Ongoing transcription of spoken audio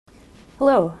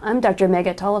Hello, I'm Dr.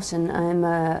 Megha Tollefson. I'm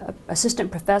an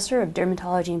assistant professor of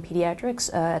dermatology and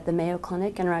pediatrics at the Mayo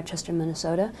Clinic in Rochester,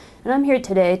 Minnesota, and I'm here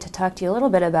today to talk to you a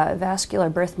little bit about vascular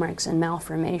birthmarks and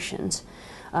malformations.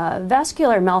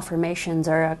 Vascular malformations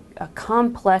are a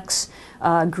complex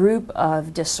group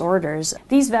of disorders.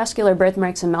 These vascular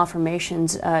birthmarks and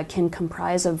malformations can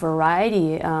comprise a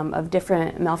variety of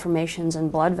different malformations in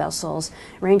blood vessels,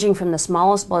 ranging from the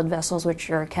smallest blood vessels, which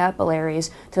are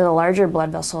capillaries, to the larger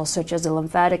blood vessels, such as the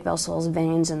lymphatic vessels,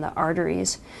 veins, and the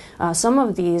arteries. Some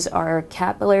of these are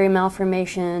capillary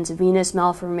malformations, venous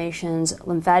malformations,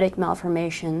 lymphatic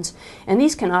malformations, and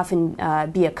these can often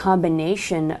be a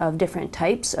combination of different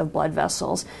types of blood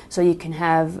vessels. So you can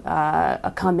have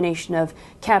a combination of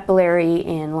capillary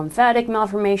and lymphatic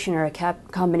malformation, or a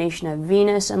combination of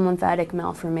venous and lymphatic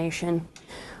malformation.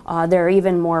 There are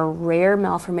even more rare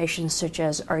malformations such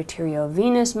as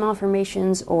arteriovenous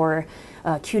malformations or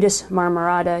cutis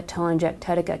marmorata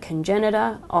telangiectatica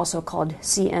congenita, also called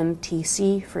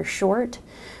CMTC for short.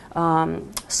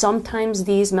 Sometimes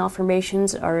these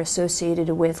malformations are associated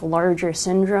with larger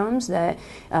syndromes that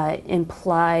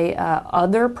imply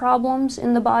other problems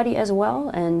in the body as well,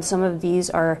 and some of these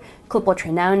are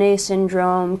Klippel-Trenaunay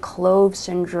syndrome, Clove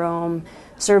syndrome,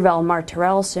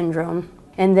 Serval-Martorell syndrome.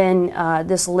 And then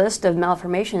this list of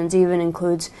malformations even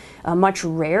includes much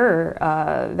rarer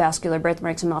vascular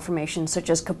birthmarks and malformations such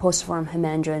as kaposiform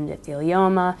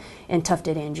hemangioendothelioma and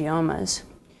tufted angiomas.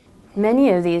 Many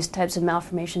of these types of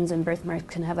malformations and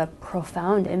birthmarks can have a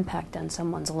profound impact on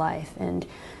someone's life, and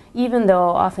even though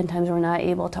oftentimes we're not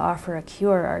able to offer a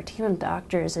cure, our team of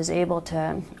doctors is able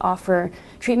to offer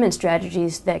treatment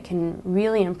strategies that can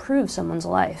really improve someone's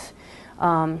life.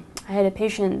 I had a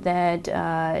patient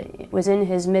that was in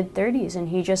his mid-30s, and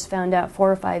he just found out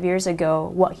 4 or 5 years ago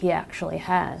what he actually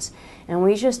has. And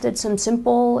we just did some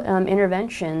simple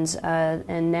interventions,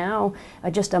 and now,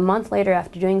 just a month later,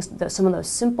 after doing some of those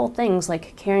simple things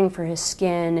like caring for his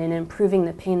skin and improving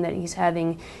the pain that he's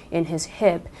having in his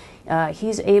hip,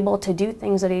 he's able to do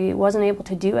things that he wasn't able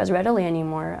to do as readily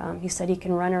anymore. He said he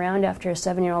can run around after a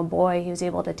 7-year-old boy. He was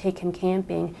able to take him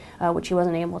camping, which he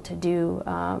wasn't able to do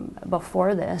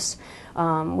before this.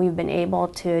 We've been able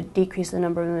to decrease the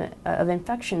number of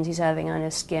infections he's having on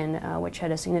his skin, which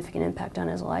had a significant impact on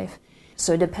his life.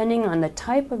 So depending on the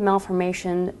type of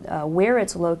malformation, where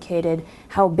it's located,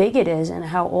 how big it is, and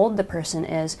how old the person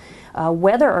is,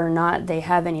 whether or not they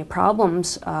have any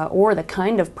problems or the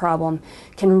kind of problem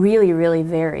can really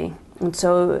vary. And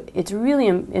so it's really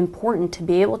important to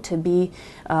be able to be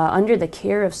under the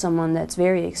care of someone that's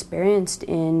very experienced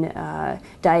in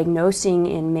diagnosing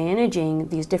and managing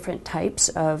these different types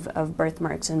of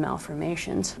birthmarks and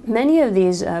malformations. Many of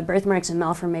these birthmarks and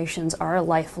malformations are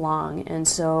lifelong, and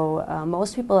so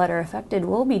most people that are affected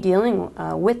will be dealing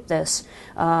with this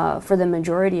for the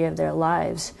majority of their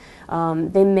lives.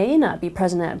 They may not be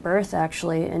present at birth,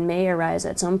 actually, and may arise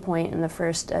at some point in the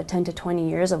first 10 to 20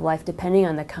 years of life, depending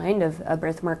on the kind of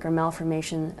birthmark or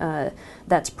malformation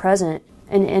that's present.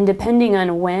 And depending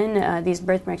on when these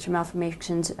birthmarks or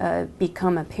malformations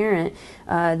become apparent,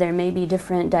 there may be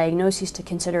different diagnoses to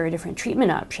consider or different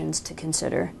treatment options to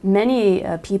consider. Many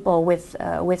people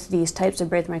with these types of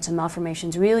birthmarks and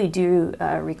malformations really do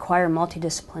require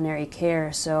multidisciplinary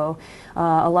care. So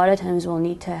a lot of times we'll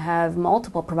need to have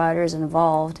multiple providers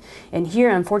involved. And here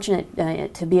I'm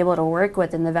fortunate to be able to work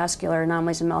with, in the Vascular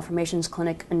Anomalies and Malformations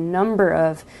Clinic, a number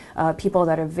of people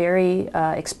that are very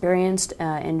experienced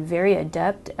and very adept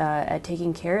at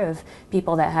taking care of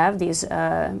people that have these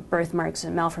birthmarks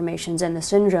and malformations and the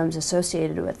syndromes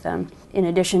associated with them. In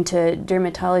addition to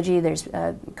dermatology, there's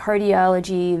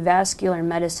cardiology, vascular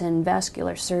medicine,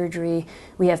 vascular surgery.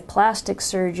 We have plastic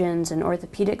surgeons and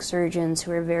orthopedic surgeons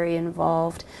who are very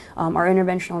involved. Our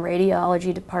interventional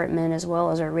radiology department, as well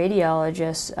as our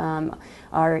radiologists,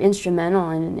 are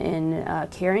instrumental in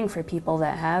caring for people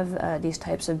that have these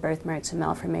types of birthmarks and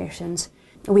malformations.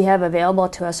 We have available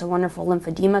to us a wonderful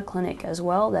lymphedema clinic as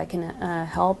well that can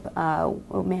help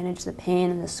manage the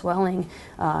pain and the swelling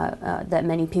that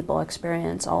many people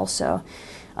experience also.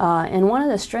 And one of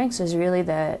the strengths is really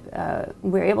that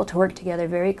we're able to work together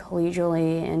very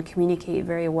collegially and communicate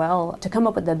very well to come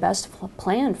up with the best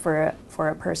plan for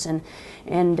a person.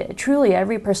 And truly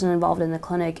every person involved in the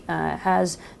clinic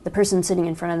has the person sitting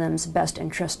in front of them's best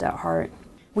interest at heart.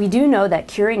 We do know that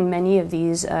curing many of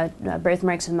these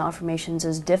birthmarks and malformations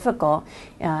is difficult,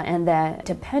 and that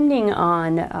depending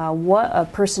on what a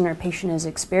person or patient is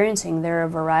experiencing, there are a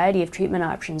variety of treatment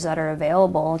options that are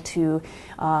available to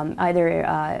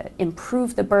either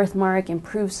improve the birthmark,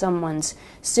 improve someone's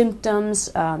symptoms,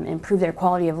 improve their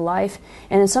quality of life,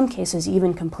 and in some cases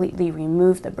even completely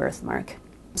remove the birthmark.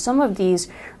 Some of these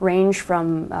range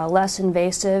from less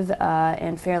invasive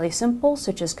and fairly simple,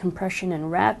 such as compression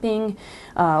and wrapping,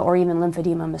 or even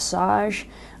lymphedema massage.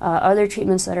 Other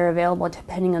treatments that are available,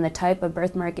 depending on the type of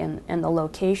birthmark and the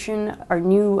location, are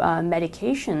new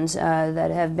medications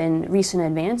that have been recent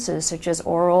advances, such as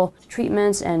oral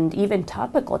treatments and even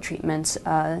topical treatments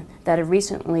that have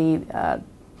recently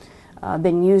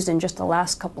been used in just the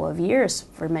last couple of years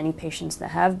for many patients that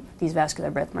have these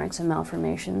vascular birthmarks and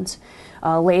malformations.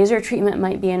 Laser treatment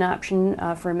might be an option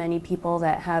for many people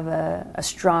that have a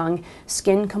strong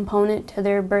skin component to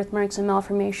their birthmarks and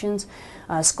malformations.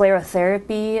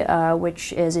 Sclerotherapy,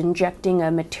 which is injecting a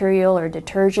material or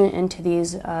detergent into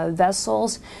these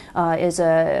vessels, is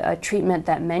a treatment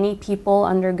that many people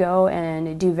undergo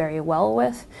and do very well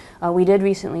with. We did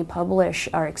recently publish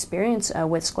our experience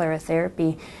with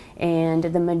sclerotherapy, and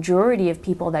the majority of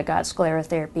people that got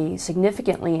sclerotherapy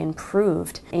significantly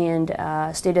improved and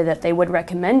stated that they would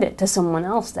recommend it to someone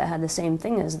else that had the same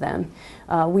thing as them.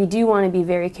 We do want to be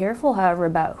very careful, however,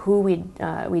 about who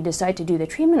we decide to do the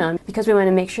treatment on, because we want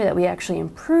to make sure that we actually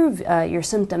improve your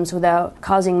symptoms without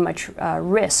causing much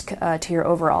risk to your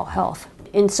overall health.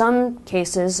 In some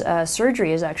cases,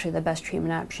 surgery is actually the best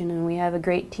treatment option, and we have a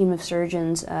great team of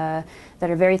surgeons that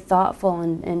are very thoughtful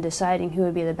in deciding who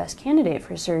would be the best candidate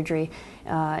for surgery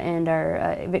and are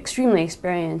extremely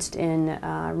experienced in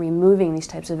removing these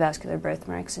types of vascular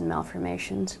birthmarks and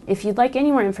malformations. If you'd like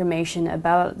any more information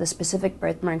about the specific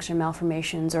birthmarks or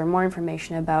malformations, or more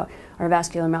information about our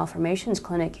vascular malformations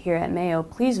clinic here at Mayo,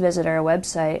 please visit our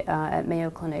website at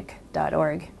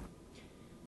mayoclinic.org.